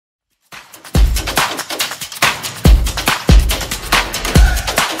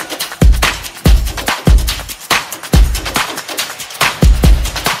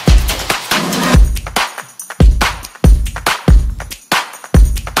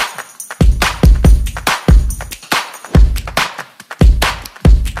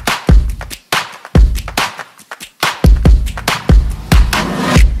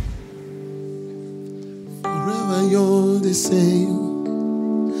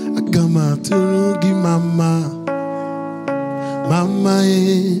same. Akama turugi mama, mama,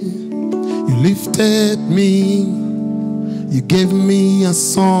 you lifted me, you gave me a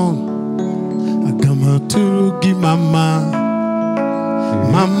song. Akama turugi mama,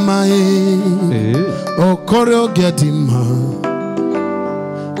 mama, oh koryo gedima,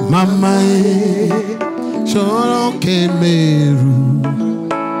 mama, shoro kemeru,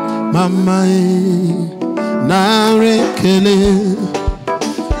 mama, narekele.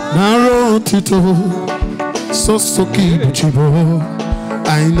 Naro tito sosoki buchibo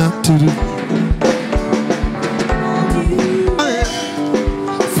aina turu.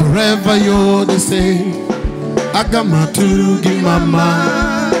 Forever you're the same. Akama turugi mama,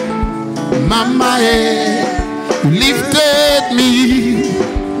 mama, you lifted me,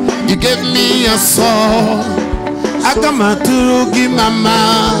 you gave me a song. Akama turugi mama,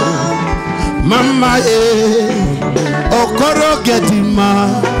 mama, okoro gedima.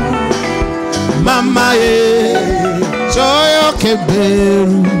 Mama, joyo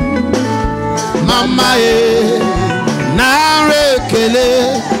keberu. Mama, narekele,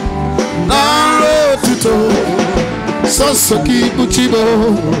 naro tuto, sosoki buchibo,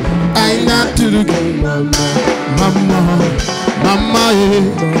 aina turugi. Mama, mama,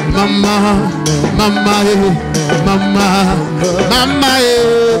 mama, mama, mama, mama,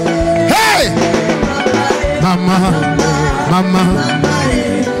 hey, mama, mama, mama,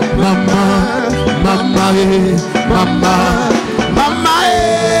 mama, mama, mama,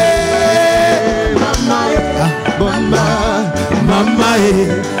 mama, mama,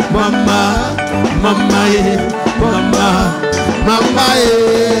 mama, mama, mama,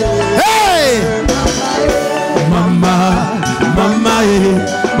 hey, mama, mama,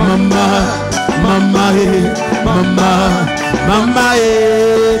 mama, mama, mama, mama,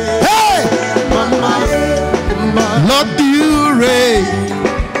 hey, Lord, you reign.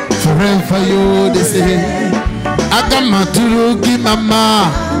 Forever you're the same. Akama turugi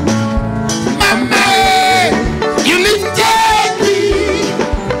mama, mama, you lifted me,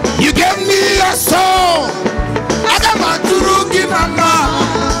 you gave me a song. Akama turugi mama,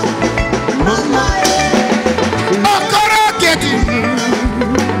 mama, okoro gedi,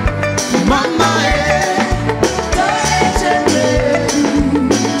 mama,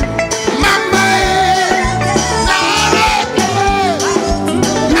 mama, mama,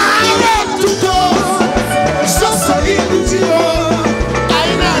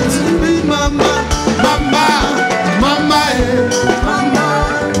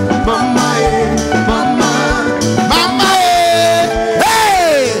 mama, mama,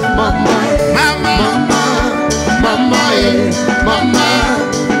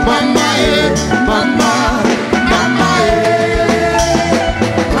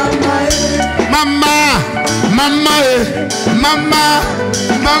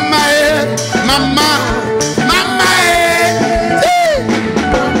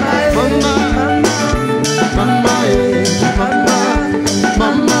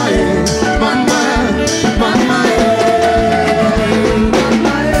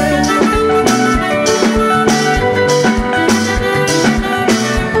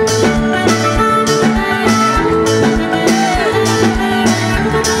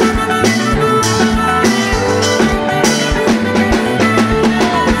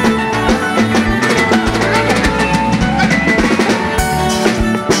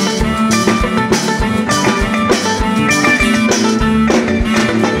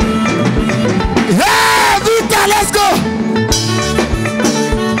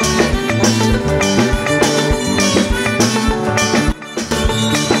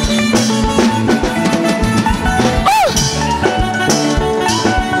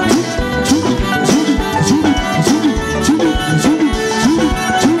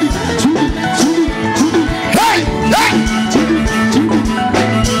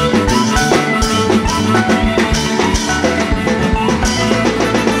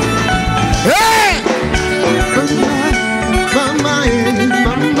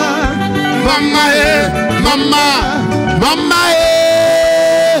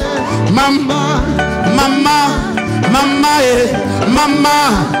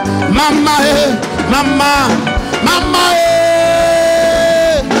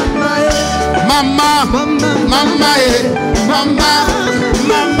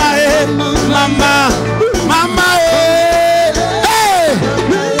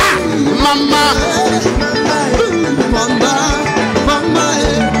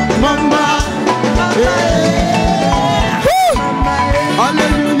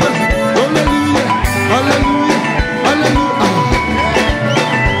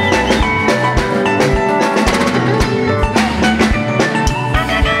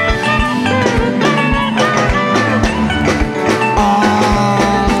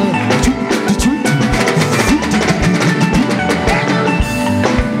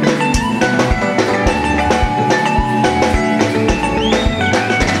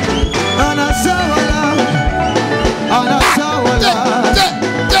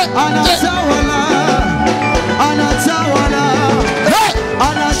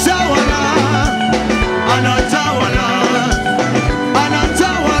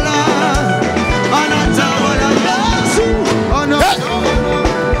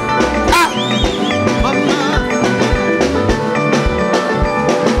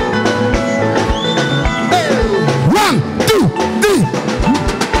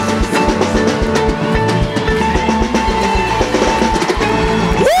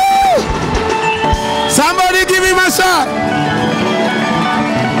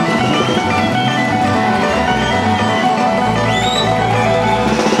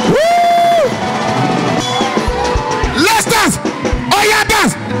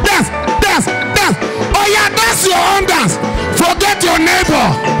 neighbor.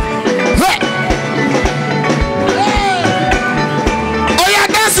 Hey. Oh yeah,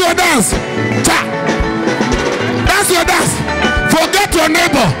 dance your dance. Cha. Dance your dance. Forget your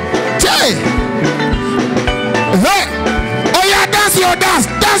neighbor. Hey. Hey. Oh yeah, dance your dance.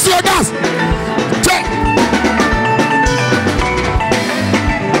 Dance your dance. Cha.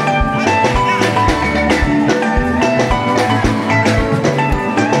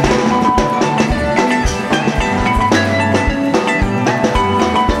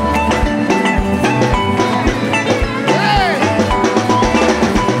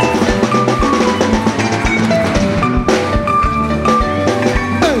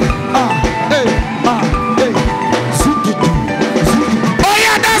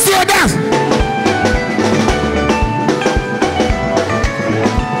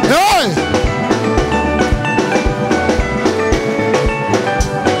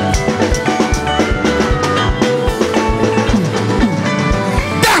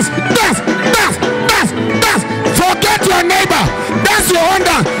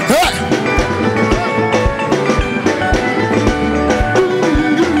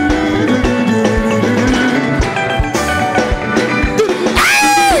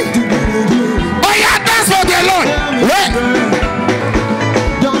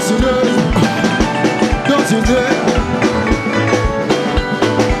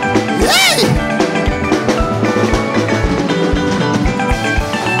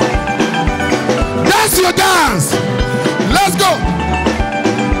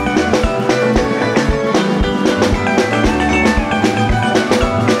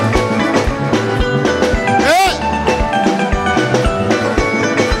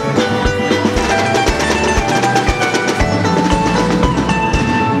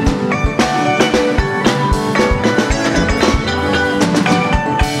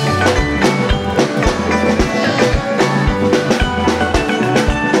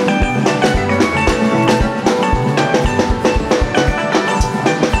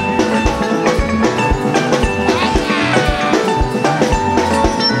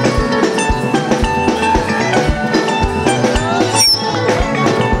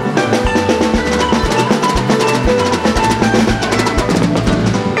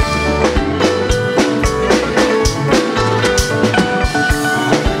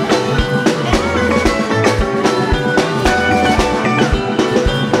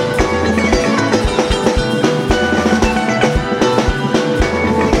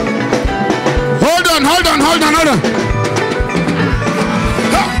 Hold on.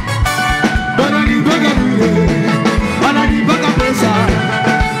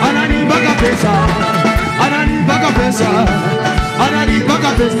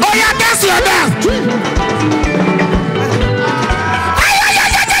 Oh yeah, dance your dance.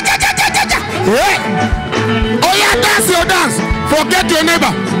 Oh yeah, dance your dance. Forget your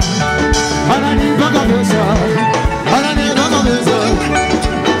neighbor.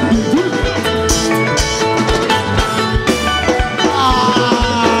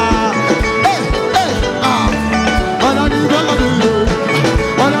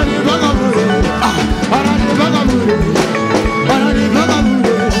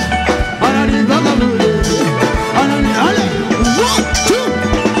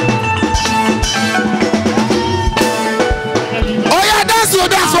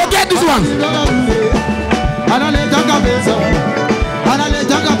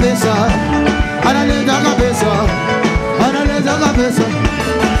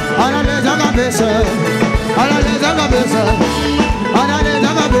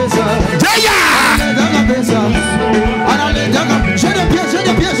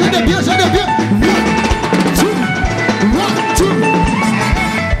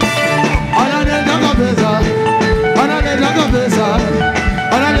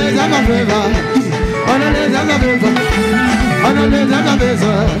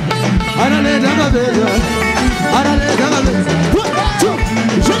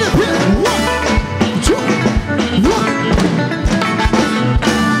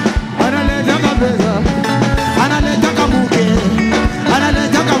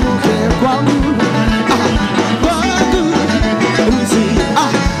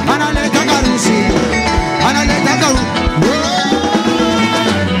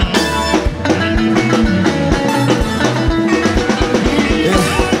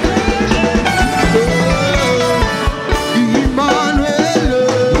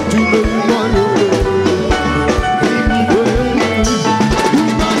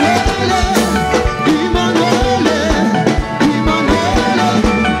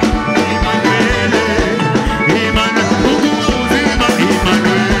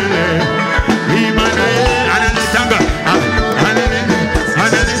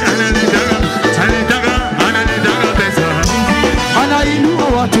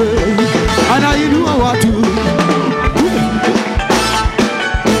 watu. Anainua watu.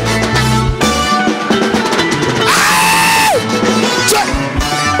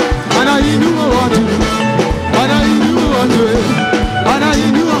 Anainua watu. Anainua watu.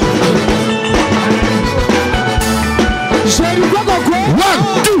 Anainua. Sheri kwa kwa. 1,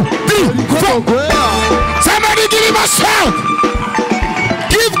 2, 3, 4. Somebody give him a shout.